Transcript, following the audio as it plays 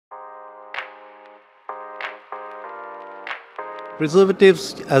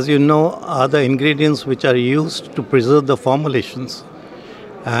Preservatives, as you know, are the ingredients which are used to preserve the formulations.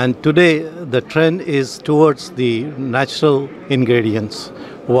 And today, the trend is towards the natural ingredients.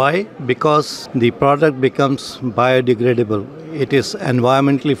 Why? Because the product becomes biodegradable. It is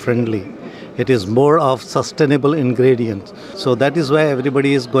environmentally friendly. It is more of sustainable ingredients. So that is why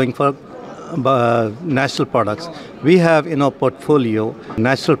everybody is going for natural products. We have in our portfolio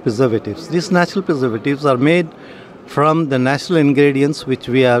natural preservatives. These natural preservatives are made from the natural ingredients which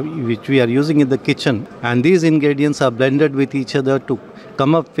we are using in the kitchen, and these ingredients are blended with each other to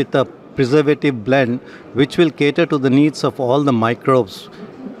come up with a preservative blend which will cater to the needs of all the microbes,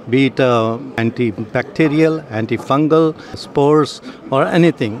 be it antibacterial, antifungal, spores or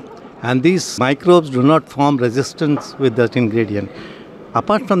anything. And these microbes do not form resistance with that ingredient.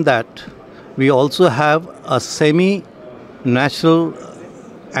 Apart from that, we also have a semi-natural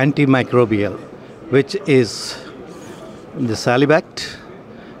antimicrobial, which is the Salicylates.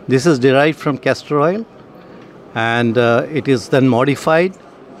 This is derived from castor oil, and it is then modified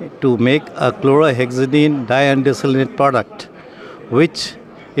to make a chlorohexidine diandesylate product, which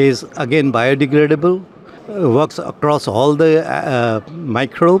is again biodegradable, works across all the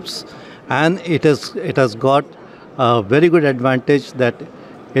microbes, and it has got a very good advantage that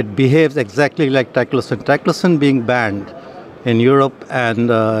it behaves exactly like triclosan. Triclosan being banned in Europe and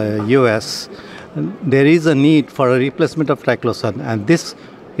US, there is a need for a replacement of triclosan, and this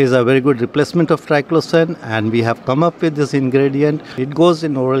is a very good replacement of triclosan, and we have come up with this ingredient. It goes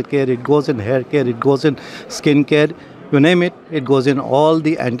in oral care, it goes in hair care, it goes in skin care, you name it, it goes in all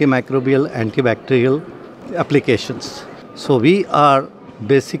the antimicrobial, antibacterial applications. So we are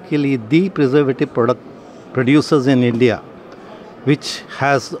basically the preservative product producers in India, which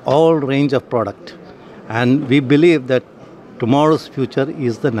has all range of product, and we believe that tomorrow's future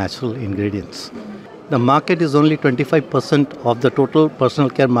is the natural ingredients. The market is only 25% of the total personal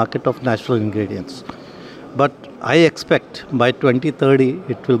care market of natural ingredients. But I expect by 2030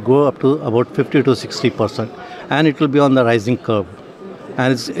 it will go up to about 50 to 60%, and it will be on the rising curve.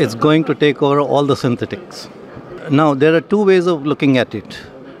 And it's going to take over all the synthetics. Now, there are two ways of looking at it.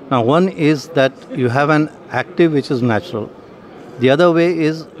 Now, one is that you have an active which is natural. The other way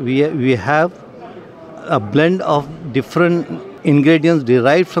is we have a blend of different ingredients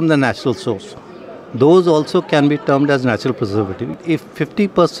derived from the natural source. Those also can be termed as natural preservative. If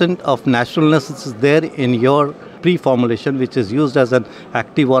 50% of naturalness is there in your pre-formulation, which is used as an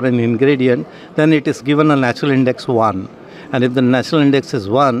active or an ingredient, then it is given a natural index 1. And if the natural index is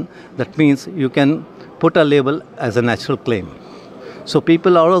 1, that means you can put a label as a natural claim. So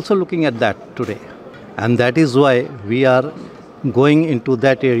people are also looking at that today. And that is why we are going into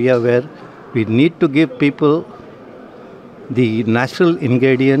that area where we need to give people the natural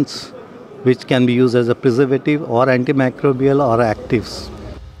ingredients which can be used as a preservative or antimicrobial or actives.